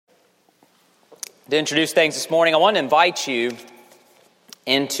To introduce things this morning, I want to invite you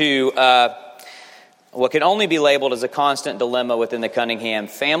into what can only be labeled as a constant dilemma within the Cunningham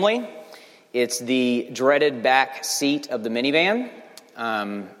family. It's the dreaded back seat of the minivan.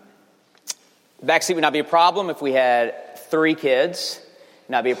 Back seat would not be a problem if we had 3 kids. It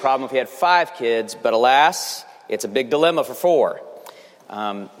would not be a problem if we had 5 kids, but alas, it's a big dilemma for 4.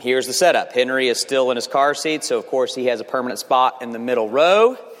 Here's the setup. Henry is still in his car seat, so of course he has a permanent spot in the middle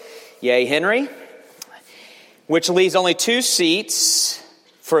row. Yay, Henry. Which leaves only 2 seats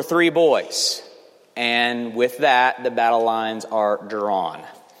for 3 boys. And with that, the battle lines are drawn.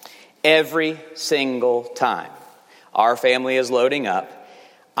 Every single time our family is loading up,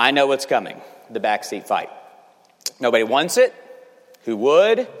 I know what's coming, the backseat fight. Nobody wants it. Who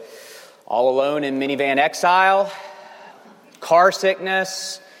would? All alone in minivan exile, car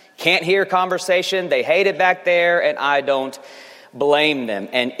sickness, can't hear conversation, they hate it back there, and I don't blame them.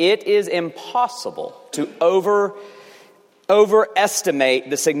 And it is impossible to overestimate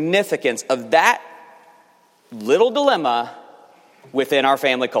the significance of that little dilemma within our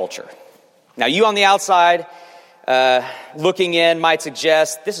family culture. Now, you on the outside looking in might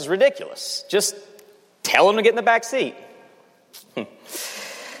suggest this is ridiculous. Just tell them to get in the back seat.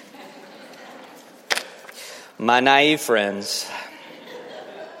 My naive friends.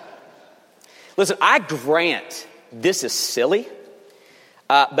 Listen, I grant this is silly,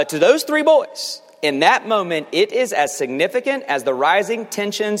 but to those 3 boys, in that moment, it is as significant as the rising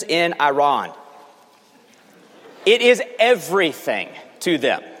tensions in Iran. It is everything to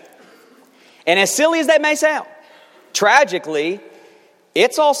them. And as silly as that may sound, tragically,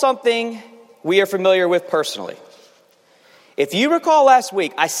 it's all something we are familiar with personally. If you recall last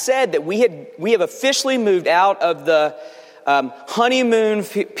week, I said that we have officially moved out of the honeymoon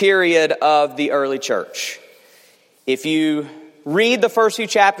period of the early church. If you read the first few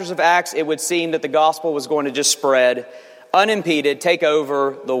chapters of Acts, it would seem that the gospel was going to just spread unimpeded, take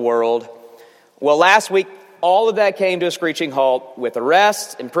over the world. Well, last week, all of that came to a screeching halt with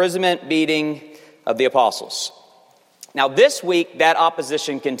arrest, imprisonment, beating of the apostles. Now, this week, that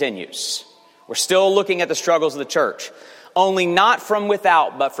opposition continues. We're still looking at the struggles of the church, only not from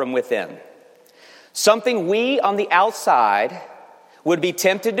without, but from within. Something we on the outside would be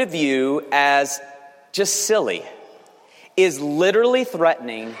tempted to view as just silly is literally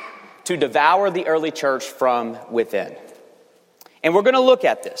threatening to devour the early church from within. And we're going to look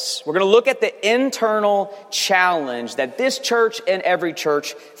at this. We're going to look at the internal challenge that this church and every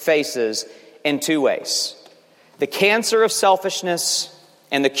church faces in 2 ways. The cancer of selfishness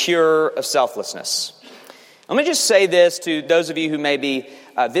and the cure of selflessness. Let me just say this to those of you who may be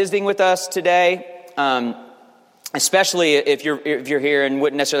visiting with us today, especially if you're here and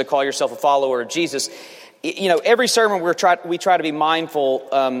wouldn't necessarily call yourself a follower of Jesus. You know, every sermon we try to be mindful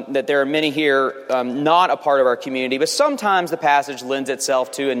that there are many here not a part of our community, but sometimes the passage lends itself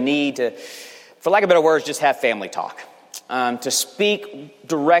to a need to, for lack of better words, just have family talk, to speak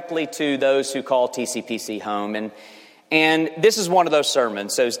directly to those who call TCPC home. And this is one of those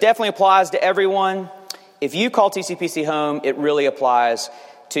sermons, so it definitely applies to everyone. If you call TCPC home, it really applies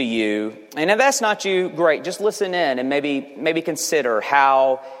to you. And if that's not you, great, just listen in and maybe consider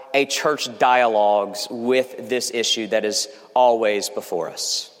how a church dialogues with this issue that is always before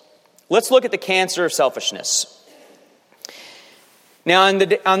us. Let's look at the cancer of selfishness. Now,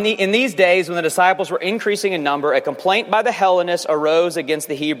 in these days, when the disciples were increasing in number, a complaint by the Hellenists arose against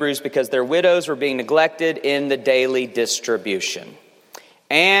the Hebrews because their widows were being neglected in the daily distribution.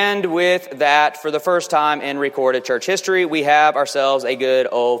 And with that, for the first time in recorded church history, we have ourselves a good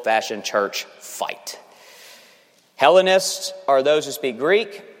old-fashioned church fight. Hellenists are those who speak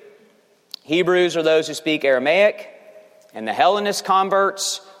Greek. Hebrews are those who speak Aramaic, and the Hellenist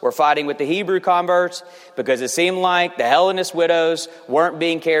converts were fighting with the Hebrew converts because it seemed like the Hellenist widows weren't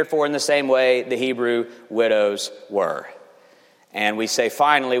being cared for in the same way the Hebrew widows were. And we say,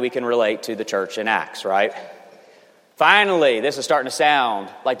 finally, we can relate to the church in Acts, right? Finally, this is starting to sound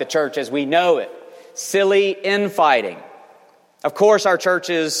like the church as we know it. Silly infighting. Of course, our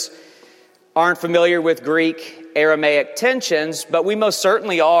churches aren't familiar with Greek Aramaic tensions, but we most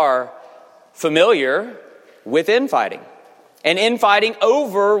certainly are familiar with infighting. And infighting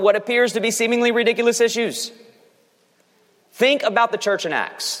over what appears to be seemingly ridiculous issues. Think about the church in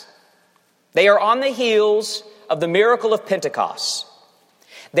Acts. They are on the heels of the miracle of Pentecost.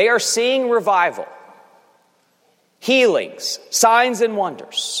 They are seeing revival, healings, signs and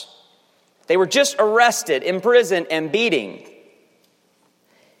wonders. They were just arrested, imprisoned, and beating.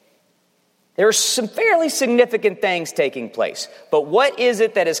 There are some fairly significant things taking place. But what is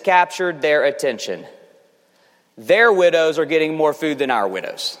it that has captured their attention? Their widows are getting more food than our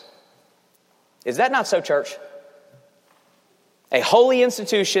widows. Is that not so, church? A holy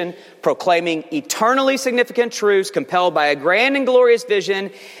institution proclaiming eternally significant truths compelled by a grand and glorious vision,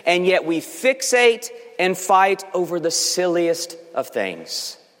 and yet we fixate and fight over the silliest of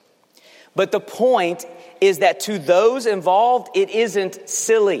things. But the point is that to those involved, it isn't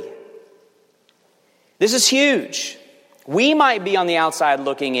silly. This is huge. We might be on the outside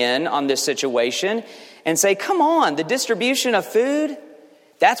looking in on this situation and say, come on, the distribution of food,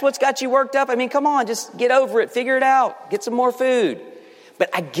 that's what's got you worked up? I mean, come on, just get over it, figure it out, get some more food. But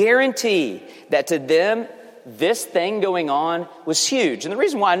I guarantee that to them, this thing going on was huge. And the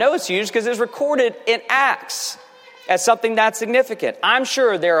reason why I know it's huge is because it's recorded in Acts as something that's significant. I'm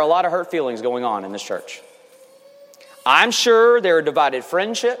sure there are a lot of hurt feelings going on in this church. I'm sure there are divided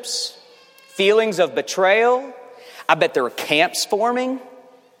friendships, feelings of betrayal. I bet there were camps forming.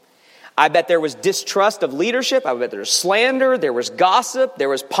 I bet there was distrust of leadership. I bet there was slander. There was gossip. There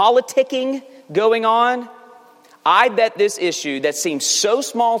was politicking going on. I bet this issue that seems so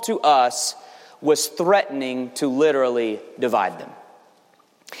small to us was threatening to literally divide them.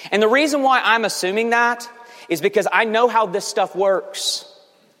 And the reason why I'm assuming that is because I know how this stuff works.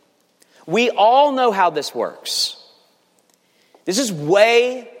 We all know how this works. This is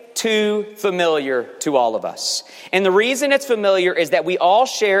way too familiar to all of us. And the reason it's familiar is that we all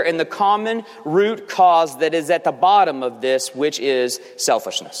share in the common root cause that is at the bottom of this, which is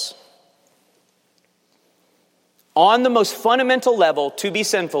selfishness. On the most fundamental level, to be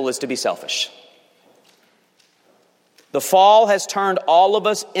sinful is to be selfish. The fall has turned all of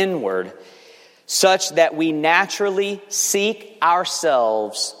us inward such that we naturally seek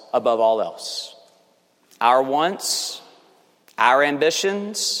ourselves above all else. Our wants, our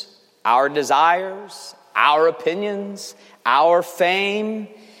ambitions, our desires, our opinions, our fame.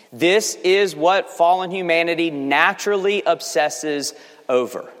 This is what fallen humanity naturally obsesses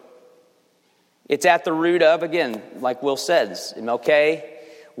over. It's at the root of, again, like Will says, MLK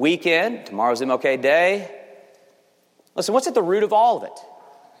weekend, tomorrow's MLK Day. Listen, what's at the root of all of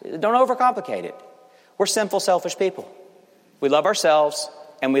it? Don't overcomplicate it. We're sinful, selfish people. We love ourselves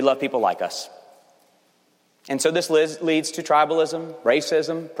and we love people like us. And so this leads to tribalism,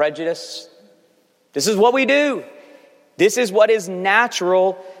 racism, prejudice. This is what we do. This is what is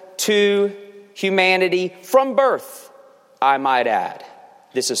natural to humanity from birth, I might add.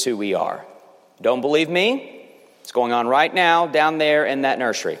 This is who we are. Don't believe me? It's going on right now down there in that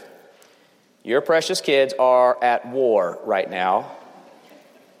nursery. Your precious kids are at war right now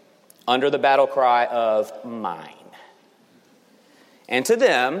under the battle cry of mine. And to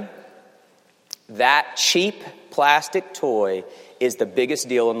them, that cheap plastic toy is the biggest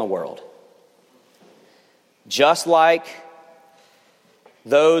deal in the world. Just like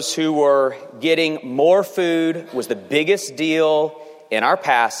those who were getting more food was the biggest deal in our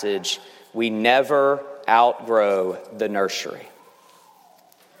passage, we never outgrow the nursery.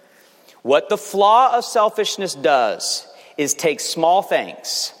 What the flaw of selfishness does is take small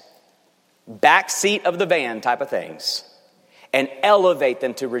things, backseat of the van type of things, and elevate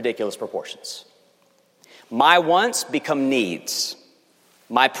them to ridiculous proportions. My wants become needs.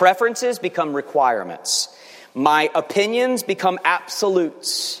 My preferences become requirements. My opinions become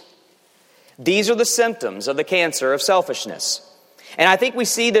absolutes. These are the symptoms of the cancer of selfishness. And I think we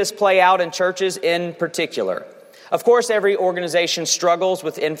see this play out in churches in particular. Of course, every organization struggles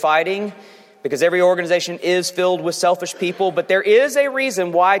with infighting because every organization is filled with selfish people, but there is a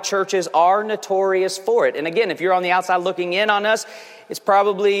reason why churches are notorious for it. And again, if you're on the outside looking in on us, it's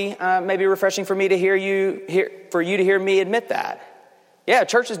probably maybe refreshing for me to hear you to hear me admit that. Yeah,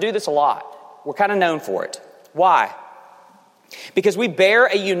 churches do this a lot. We're kind of known for it. Why? Because we bear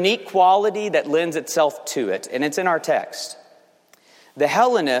a unique quality that lends itself to it, and it's in our text. The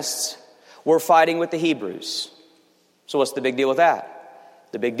Hellenists were fighting with the Hebrews. So what's the big deal with that?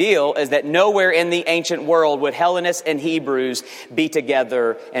 The big deal is that nowhere in the ancient world would Hellenists and Hebrews be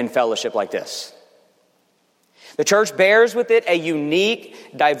together in fellowship like this. The church bears with it a unique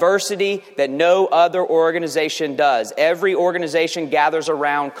diversity that no other organization does. Every organization gathers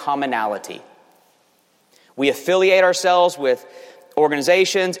around commonality. We affiliate ourselves with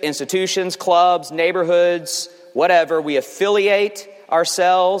organizations, institutions, clubs, neighborhoods, whatever. We affiliate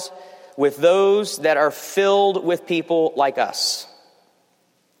ourselves with those that are filled with people like us,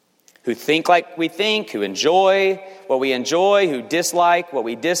 who think like we think, who enjoy what we enjoy, who dislike what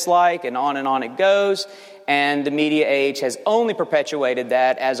we dislike, and on it goes. And the media age has only perpetuated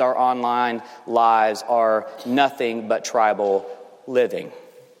that, as our online lives are nothing but tribal living.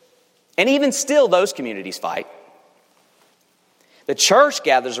 And even still, those communities fight. The church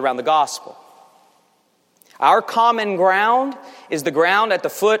gathers around the gospel. Our common ground is the ground at the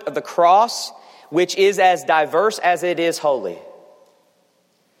foot of the cross, which is as diverse as it is holy.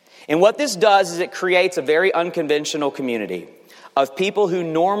 And what this does is it creates a very unconventional community of people who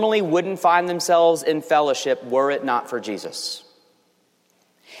normally wouldn't find themselves in fellowship were it not for Jesus.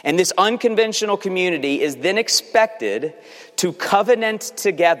 And this unconventional community is then expected to covenant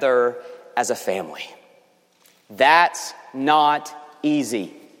together as a family. That's not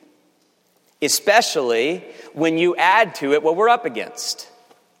easy, especially when you add to it what we're up against.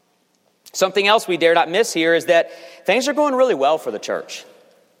 Something else we dare not miss here is that things are going really well for the church.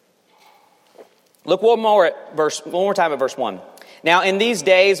 Look one more time at verse 1. Now, in these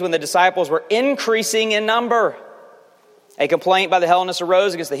days when the disciples were increasing in number, a complaint by the Hellenists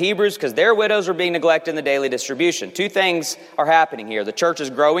arose against the Hebrews because their widows were being neglected in the daily distribution. Two things are happening here. The church is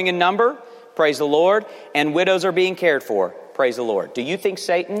growing in number, praise the Lord, and widows are being cared for, praise the Lord. Do you think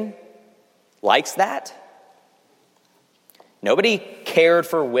Satan likes that? Nobody cared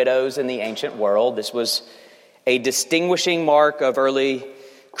for widows in the ancient world. This was a distinguishing mark of early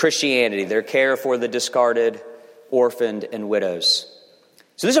Christianity, their care for the discarded, orphaned, and widows.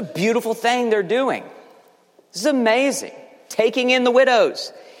 So this is a beautiful thing they're doing. This is amazing, taking in the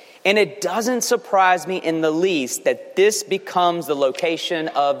widows. And it doesn't surprise me in the least that this becomes the location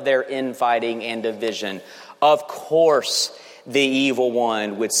of their infighting and division. Of course, the evil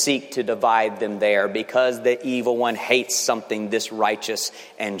one would seek to divide them there because the evil one hates something this righteous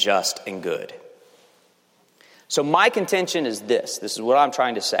and just and good. So my contention is this. This is what I'm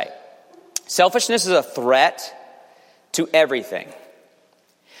trying to say. Selfishness is a threat to everything.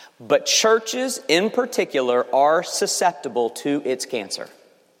 But churches in particular are susceptible to its cancer.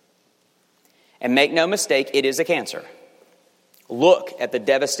 And make no mistake, it is a cancer. Look at the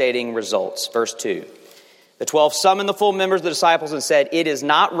devastating results. Verse 2. The 12 summoned the full members of the disciples and said, "It is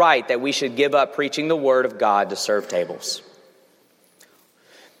not right that we should give up preaching the word of God to serve tables."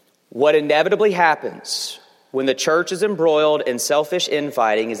 What inevitably happens when the church is embroiled in selfish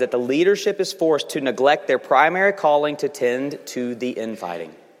infighting is that the leadership is forced to neglect their primary calling to tend to the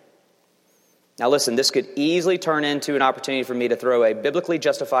infighting. Now listen, this could easily turn into an opportunity for me to throw a biblically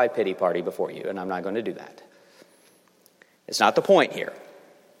justified pity party before you, and I'm not going to do that. It's not the point here.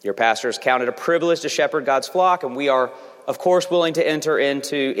 Your pastor has counted a privilege to shepherd God's flock, and we are, of course, willing to enter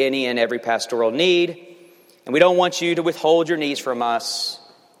into any and every pastoral need, and we don't want you to withhold your needs from us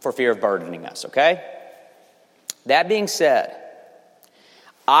for fear of burdening us, okay? That being said,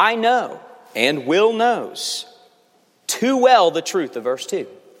 I know and Will knows too well the truth of verse 2.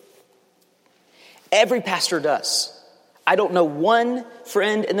 Every pastor does. I don't know one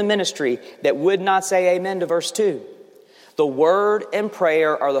friend in the ministry that would not say amen to verse 2. The word and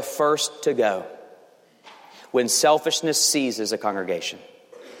prayer are the first to go when selfishness seizes a congregation.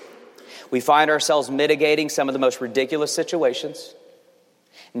 We find ourselves mitigating some of the most ridiculous situations,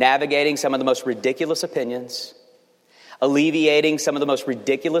 navigating some of the most ridiculous opinions, alleviating some of the most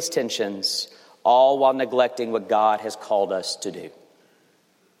ridiculous tensions, all while neglecting what God has called us to do.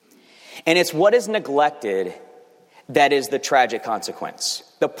 And it's what is neglected that is the tragic consequence.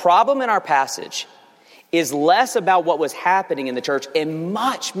 The problem in our passage is less about what was happening in the church and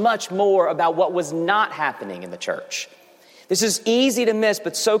much, much more about what was not happening in the church. This is easy to miss,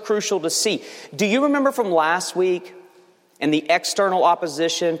 but so crucial to see. Do you remember from last week and the external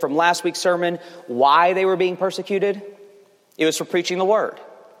opposition from last week's sermon, why they were being persecuted? It was for preaching the word.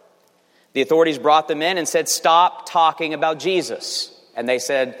 The authorities brought them in and said, "Stop talking about Jesus." And they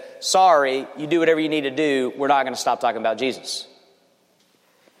said, "Sorry, you do whatever you need to do. We're not going to stop talking about Jesus."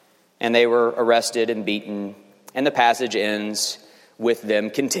 And they were arrested and beaten. And the passage ends with them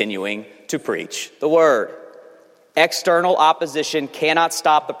continuing to preach the word. External opposition cannot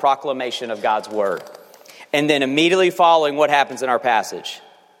stop the proclamation of God's word. And then immediately following what happens in our passage,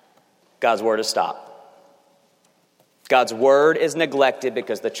 God's word is stopped. God's word is neglected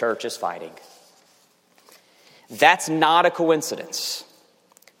because the church is fighting. That's not a coincidence.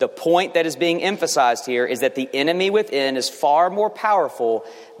 The point that is being emphasized here is that the enemy within is far more powerful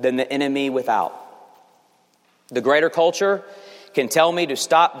than the enemy without. The greater culture can tell me to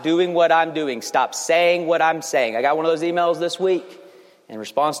stop doing what I'm doing, stop saying what I'm saying. I got one of those emails this week in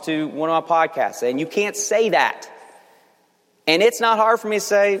response to one of my podcasts saying, "You can't say that." And it's not hard for me to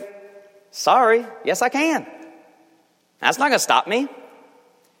say, "Sorry, yes I can." That's not going to stop me.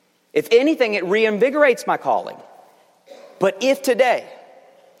 If anything, it reinvigorates my calling. But if today,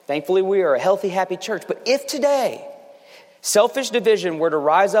 thankfully we are a healthy, happy church, but if today selfish division were to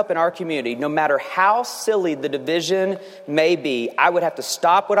rise up in our community, no matter how silly the division may be, I would have to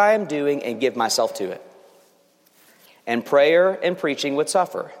stop what I am doing and give myself to it. And prayer and preaching would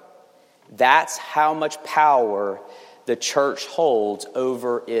suffer. That's how much power the church holds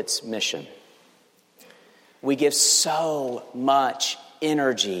over its mission. we give so much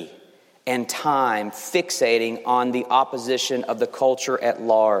energy and time fixating on the opposition of the culture at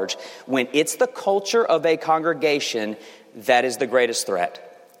large, when it's the culture of a congregation that is the greatest threat.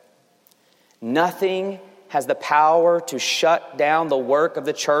 Nothing has the power to shut down the work of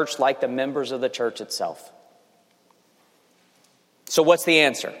the church like the members of the church itself. So what's the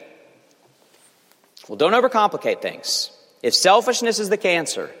answer? Well, don't overcomplicate things. If selfishness is the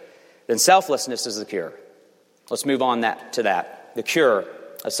cancer, then selflessness is the cure. Let's move on to that. The cure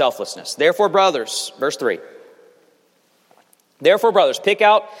of selflessness. Therefore, brothers, verse 3. Therefore, brothers, pick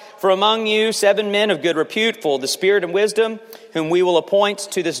out from among you 7 men of good repute, full of the Spirit and wisdom, whom we will appoint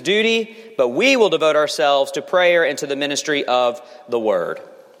to this duty, but we will devote ourselves to prayer and to the ministry of the word.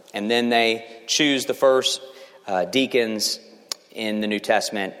 And then they choose the first deacons in the New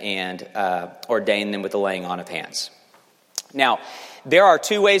Testament and ordain them with the laying on of hands. Now, there are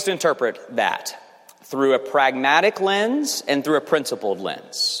 2 ways to interpret that: through a pragmatic lens and through a principled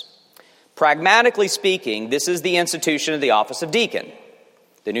lens. Pragmatically speaking, this is the institution of the office of deacon.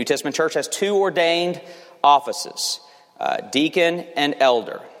 The New Testament church has 2 ordained offices, deacon and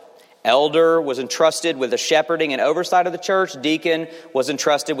elder. Elder was entrusted with the shepherding and oversight of the church. Deacon was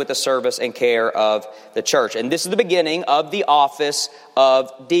entrusted with the service and care of the church. And this is the beginning of the office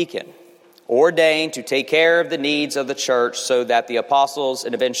of deacon, ordained to take care of the needs of the church so that the apostles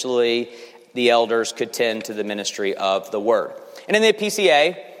and eventually the elders could tend to the ministry of the word. And in the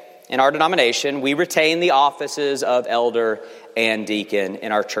PCA, in our denomination, we retain the offices of elder and deacon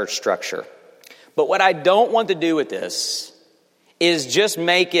in our church structure. But what I don't want to do with this is just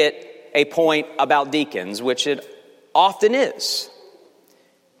make it a point about deacons, which it often is.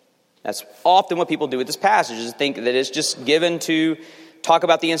 That's often what people do with this passage, is think that it's just given to talk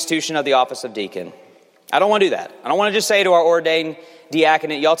about the institution of the office of deacon. I don't want to do that. I don't want to just say to our ordained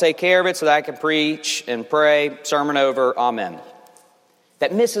diaconate, y'all take care of it so that I can preach and pray, sermon over, amen.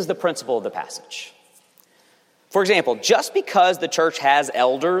 That misses the principle of the passage. For example, just because the church has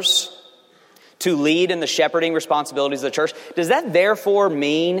elders to lead in the shepherding responsibilities of the church, does that therefore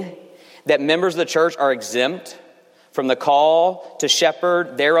mean that members of the church are exempt from the call to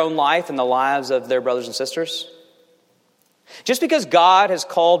shepherd their own life and the lives of their brothers and sisters? Just because God has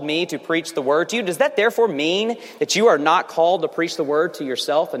called me to preach the word to you, does that therefore mean that you are not called to preach the word to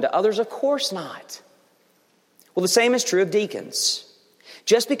yourself and to others? Of course not. Well, the same is true of deacons.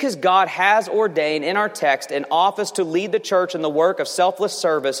 Just because God has ordained in our text an office to lead the church in the work of selfless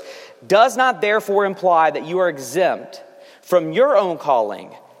service does not therefore imply that you are exempt from your own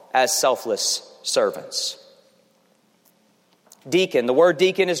calling as selfless servants. Deacon, the word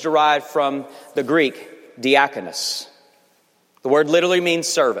deacon is derived from the Greek diakonos. The word literally means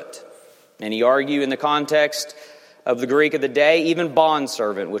servant. And you argue in the context of the Greek of the day, even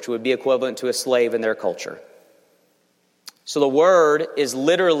bondservant, which would be equivalent to a slave in their culture. So the word is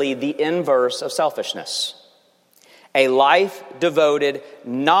literally the inverse of selfishness. A life devoted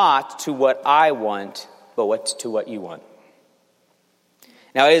not to what I want, but to what you want.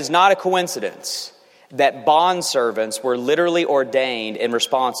 Now, it is not a coincidence that bondservants were literally ordained in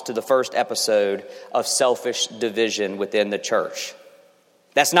response to the first episode of selfish division within the church.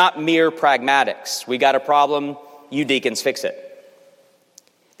 That's not mere pragmatics. We got a problem, you deacons fix it.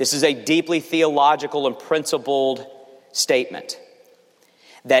 This is a deeply theological and principled statement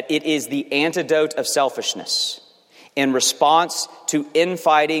that it is the antidote of selfishness. In response to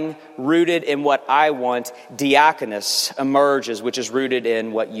infighting rooted in what I want, diakonos emerges, which is rooted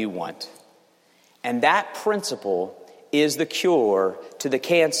in what you want. And that principle is the cure to the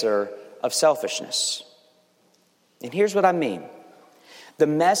cancer of selfishness. And here's what I mean. The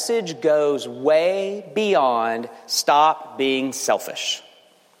message goes way beyond stop being selfish.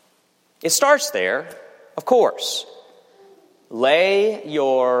 It starts there, of course. Lay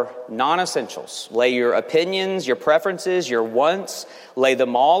your non-essentials, lay your opinions, your preferences, your wants, lay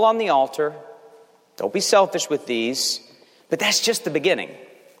them all on the altar. Don't be selfish with these, but that's just the beginning.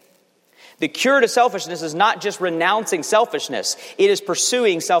 The cure to selfishness is not just renouncing selfishness. It is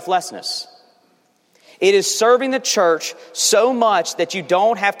pursuing selflessness. It is serving the church so much that you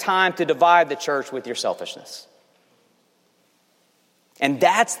don't have time to divide the church with your selfishness. And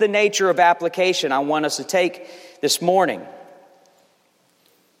that's the nature of application I want us to take this morning.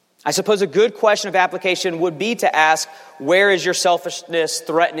 I suppose a good question of application would be to ask, where is your selfishness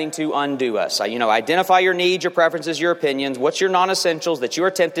threatening to undo us? Identify your needs, your preferences, your opinions. What's your non-essentials that you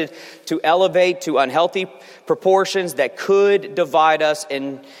are tempted to elevate to unhealthy proportions that could divide us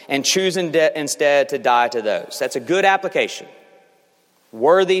and choose instead to die to those? That's a good application,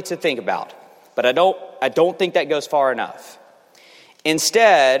 worthy to think about. But I don't think that goes far enough.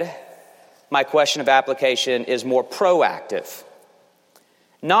 Instead, my question of application is more proactive.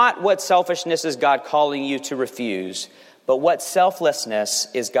 Not what selfishness is God calling you to refuse, but what selflessness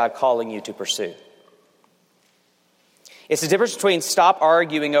is God calling you to pursue. It's the difference between stop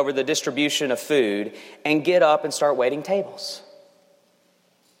arguing over the distribution of food and get up and start waiting tables.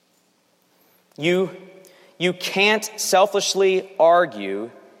 You can't selfishly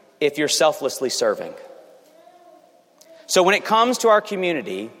argue if you're selflessly serving. So when it comes to our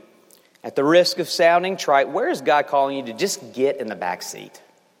community, at the risk of sounding trite, where is God calling you to just get in the back seat?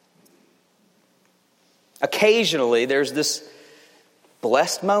 Occasionally, there's this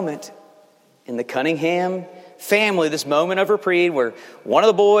blessed moment in the Cunningham family, this moment of reprieve where one of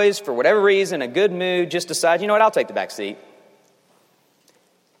the boys, for whatever reason, a good mood, just decides, you know what, I'll take the back seat.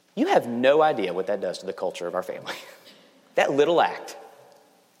 You have no idea what that does to the culture of our family. That little act.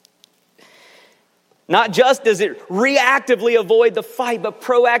 Not just does it reactively avoid the fight, but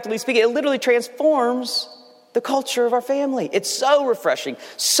proactively speaking, it literally transforms the culture of our family. It's so refreshing,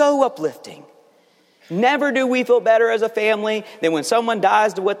 so uplifting. Never do we feel better as a family than when someone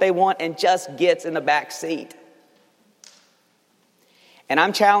dies to what they want and just gets in the back seat. And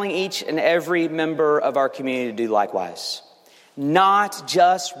I'm challenging each and every member of our community to do likewise. Not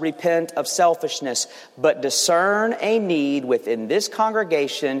just repent of selfishness, but discern a need within this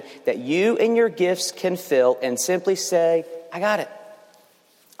congregation that you and your gifts can fill and simply say, I got it.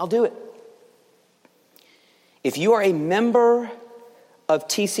 I'll do it. If you are a member of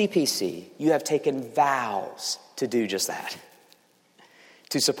TCPC, you have taken vows to do just that.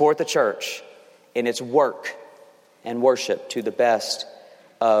 To support the church in its work and worship to the best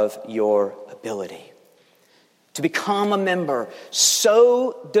of your ability. To become a member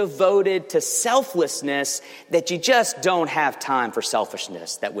so devoted to selflessness that you just don't have time for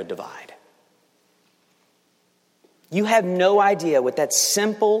selfishness that would divide. You have no idea what that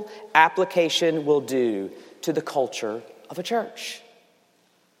simple application will do to the culture of a church.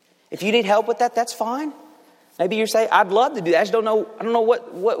 If you need help with that, that's fine. Maybe you say, I'd love to do that. I just don't know. I don't know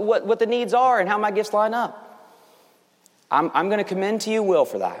what the needs are and how my gifts line up. I'm going to commend to you Will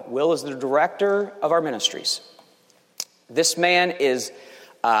for that. Will is the director of our ministries. This man is,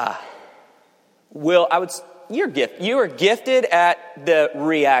 Will, you are gifted at the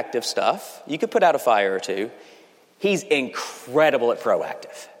reactive stuff. You could put out a fire or two. He's incredible at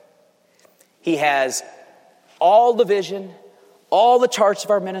proactive. He has all the vision, all the charts of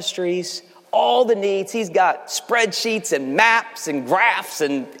our ministries, all the needs. He's got spreadsheets and maps and graphs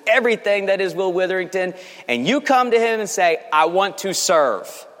and everything that is Will Witherington. And you come to him and say, I want to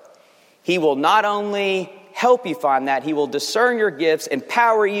serve. He will not only help you find that, he will discern your gifts,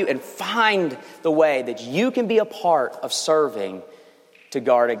 empower you, and find the way that you can be a part of serving to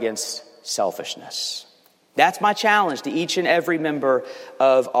guard against selfishness. That's my challenge to each and every member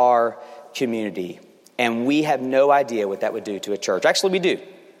of our community. And we have no idea what that would do to a church. Actually, we do,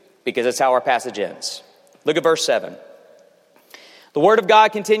 because that's how our passage ends. Look at verse 7. The word of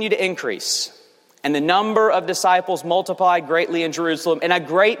God continued to increase, and the number of disciples multiplied greatly in Jerusalem, and a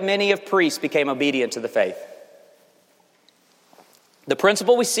great many of priests became obedient to the faith. The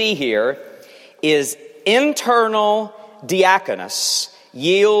principle we see here is internal diakonos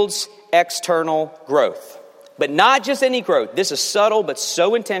yields external growth. But not just any growth. This is subtle but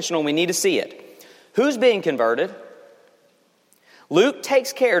so intentional, we need to see it. Who's being converted? Luke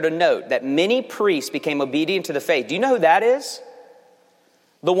takes care to note that many priests became obedient to the faith. Do you know who that is?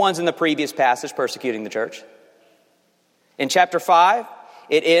 The ones in the previous passage persecuting the church. In chapter 5,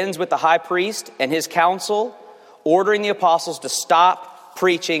 it ends with the high priest and his council ordering the apostles to stop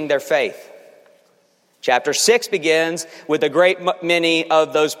preaching their faith. Chapter 6 begins with a great many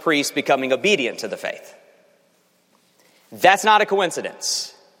of those priests becoming obedient to the faith. That's not a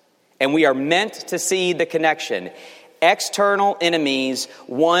coincidence. And we are meant to see the connection. External enemies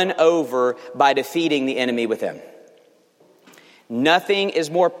won over by defeating the enemy within. Nothing is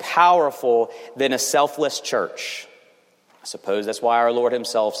more powerful than a selfless church. I suppose that's why our Lord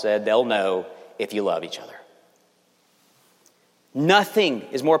himself said, they'll know if you love each other. Nothing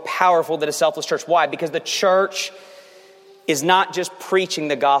is more powerful than a selfless church. Why? Because the church is not just preaching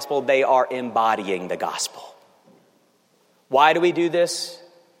the gospel, they are embodying the gospel. Why do we do this?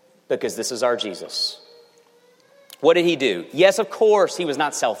 Because this is our Jesus. What did he do? Yes, of course, he was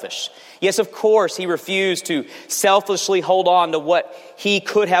not selfish. Yes, of course, he refused to selfishly hold on to what he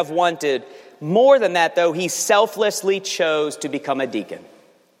could have wanted. More than that, though, he selflessly chose to become a deacon.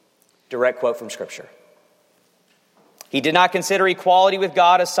 Direct quote from Scripture. He did not consider equality with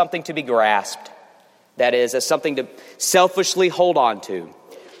God as something to be grasped. That is, as something to selfishly hold on to.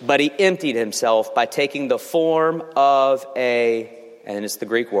 But he emptied himself by taking the form of a and it's the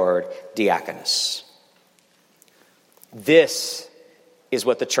Greek word diakonos. This is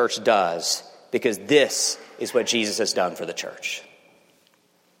what the church does, because this is what Jesus has done for the church.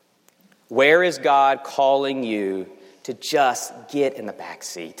 Where is God calling you to just get in the back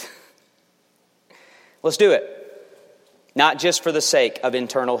seat? Let's do it. Not just for the sake of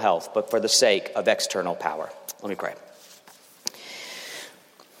internal health, but for the sake of external power. Let me pray.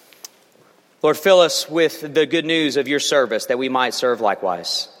 Lord, fill us with the good news of your service, that we might serve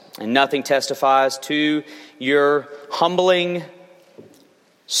likewise. And nothing testifies to your humbling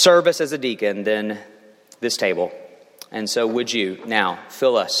service as a deacon than this table. And so would you now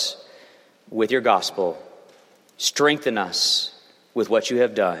fill us with your gospel, strengthen us with what you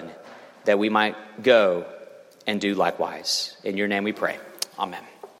have done, that we might go and do likewise. In your name we pray. Amen.